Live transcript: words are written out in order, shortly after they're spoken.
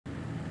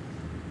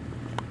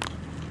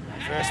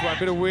First one,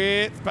 bit of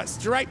width, but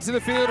straight to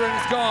the fielder and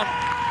it's gone.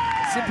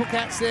 Simple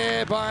catch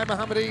there by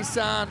Mohamed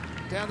Ihsan.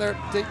 Down there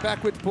at deep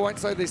backward point,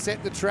 so they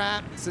set the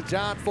trap.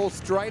 Sajan falls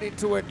straight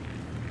into it.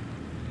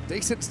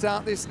 Decent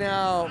start this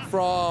now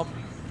from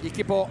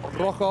Equipo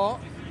Rojo.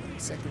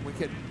 Second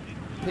wicket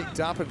picked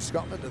up and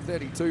Scotland to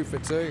 32 for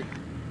 2.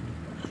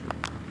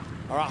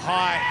 All right,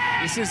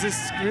 high. This is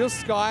a real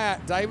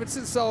skyer.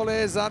 Davidson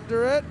Soler's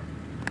under it.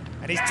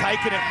 And he's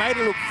taken it, made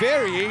it look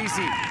very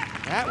easy.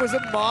 That was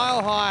a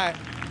mile high.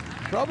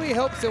 Probably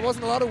helps there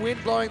wasn't a lot of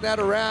wind blowing that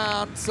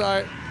around,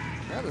 so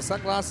now the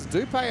sunglasses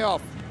do pay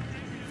off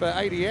for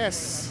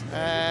ADS.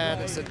 And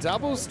it's a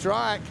double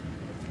strike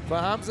for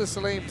Hamza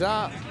Saleem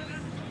Dar.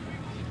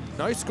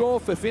 No score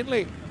for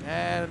Finley.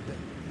 And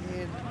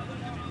in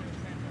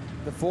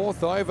the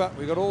fourth over,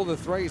 we got all the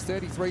threes,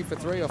 33 for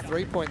 3 off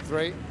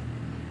 3.3.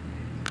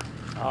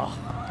 Oh,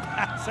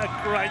 that's a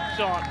great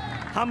shot.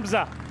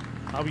 Hamza.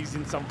 Oh, he's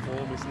in some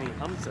form, isn't he?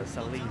 Hamza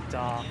Saleem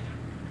Dar.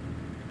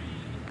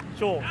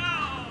 Short.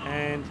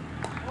 And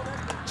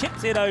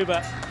chips it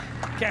over.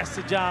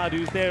 Sajjad,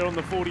 who's there on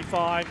the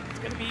 45. It's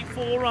going to be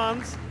 4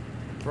 runs.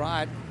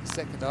 Pride,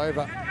 second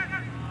over.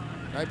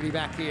 Nobody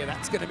back here.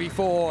 That's going to be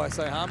 4.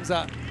 So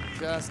Hamza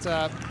just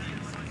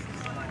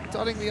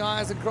dotting the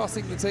I's and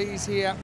crossing the T's here.